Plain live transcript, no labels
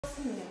Да.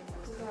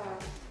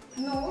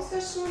 Ну,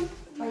 Сашуль,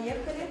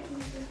 поехали.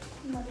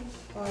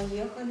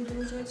 Поехали,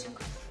 дружочек.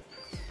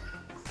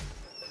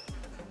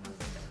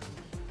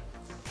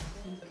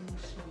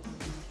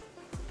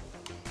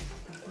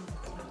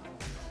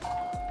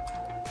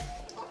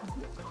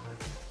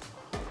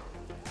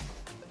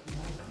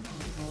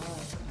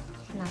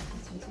 На,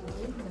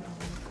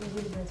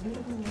 Юлия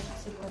Владимировна, можете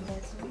себе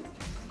подать.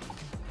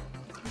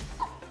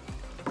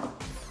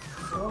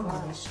 Все,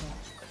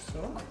 малышочка,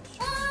 все.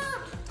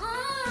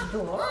 Да,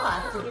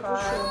 ты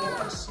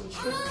хороший.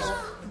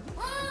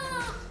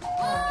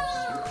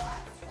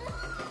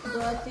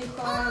 Да, ты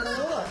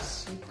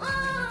хороший.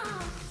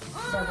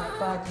 Давай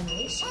по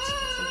одной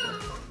шишке тебе.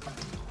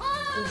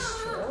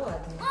 Еще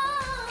одна.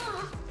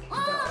 Да.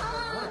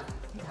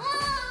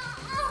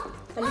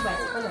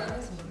 Поливайте,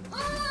 поливайте.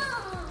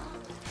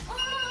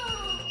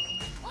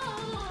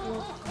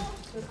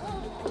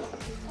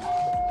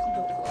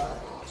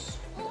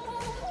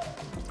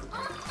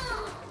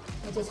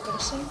 Вот здесь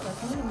хорошенько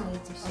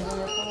отмыливаете все.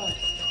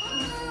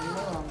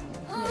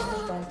 Между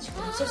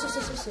пальчиками. Все.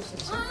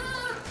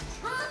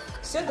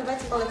 Все,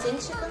 давайте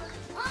полотенчика.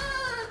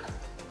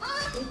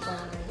 И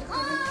поехали.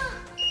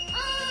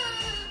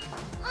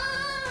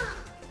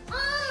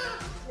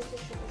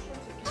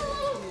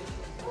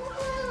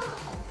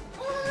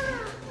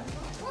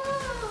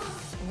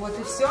 Вот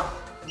и все.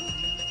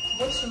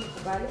 Больше не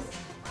пугались.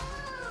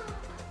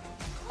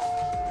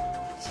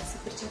 Сейчас я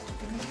перчатки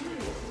помою.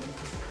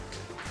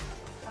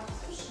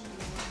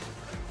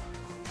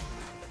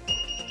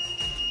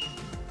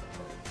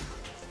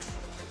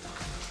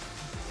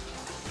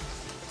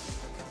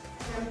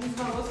 Без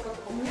волос, как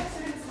у меня все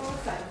время с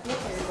волосами.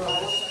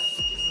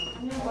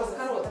 У меня волос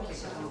короткие,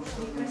 потому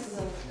что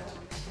некрасиво.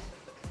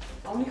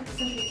 А у них,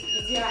 посмотрите,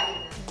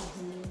 идеально.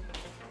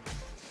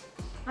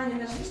 Аня,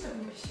 нажми, чтобы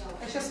не пищала.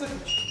 Я сейчас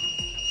выключу.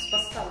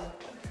 Поставлю.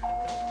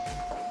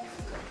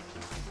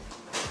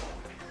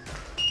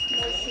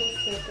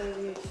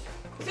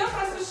 Все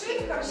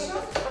просушили,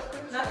 хорошо?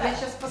 Наталья, я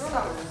сейчас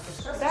поставлю.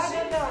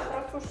 Да,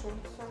 просушим.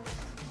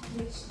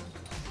 Отлично.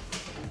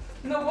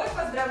 Ну вот,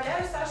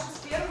 поздравляю Сашу с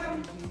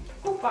первым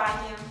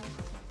купанием.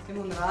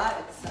 Ему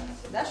нравится.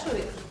 Да,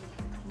 Шурик?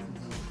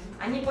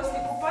 Они после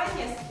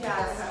купания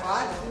спят.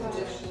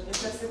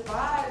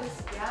 Засыпают,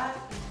 спят.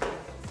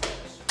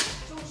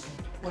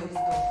 Ой,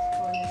 что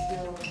не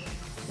сделала.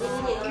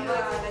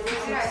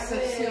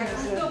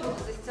 Не что буду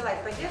застилать,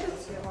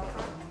 подержите его.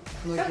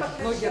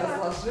 Ноги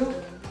разложил.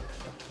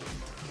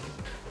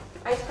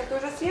 Аська, ты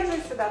уже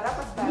свежую сюда, да,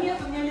 поставила?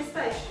 Нет, у меня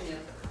листа еще нет.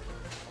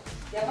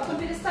 Я потом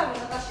переставлю,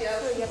 Наташа,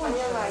 Я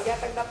поняла, я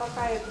тогда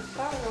пока эту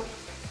ставлю.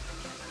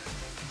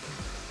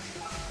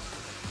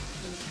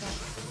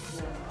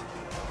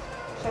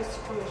 Сейчас,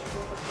 секундочку.